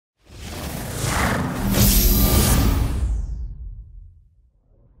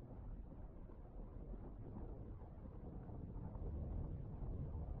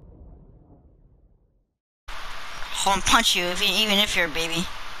I'll punch you even if you're a baby.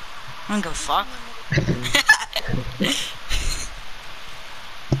 I don't give a fuck.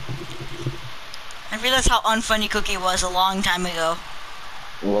 I realized how unfunny Cookie was a long time ago.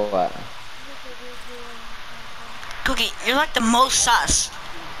 What? Cookie, you're like the most sus.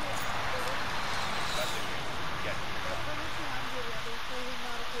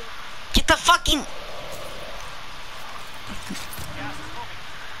 Get the fucking...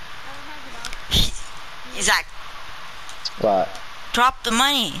 Zach. What? Drop the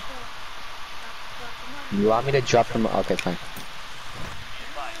money. You want me to drop them? Okay, fine.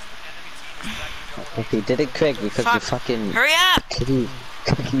 Okay, did it quick because you fucking... Hurry up! Cookie,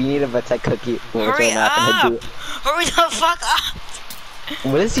 we need to protect Cookie. Hurry up! Hurry the fuck up!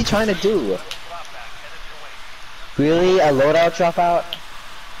 What is he trying to do? Really? A loadout dropout?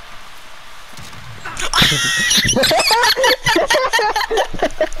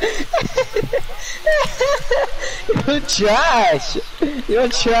 You're trash! You're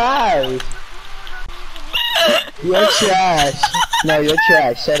trash! You're trash! No, you're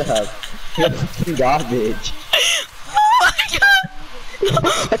trash, shut up. You're fucking garbage. Oh my god!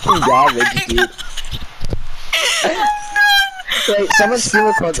 You're fucking garbage, dude. Wait, someone screen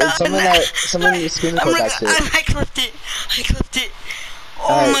record, someone screen record that shit. I clipped it.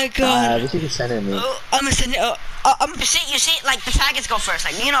 Oh my god. I wish you could send it to me. I'm gonna send it. You see, like the faggots go first.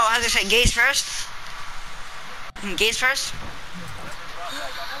 Like, you know how they say gays first? Gays first?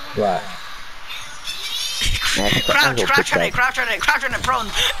 What? Crouch on it, prone.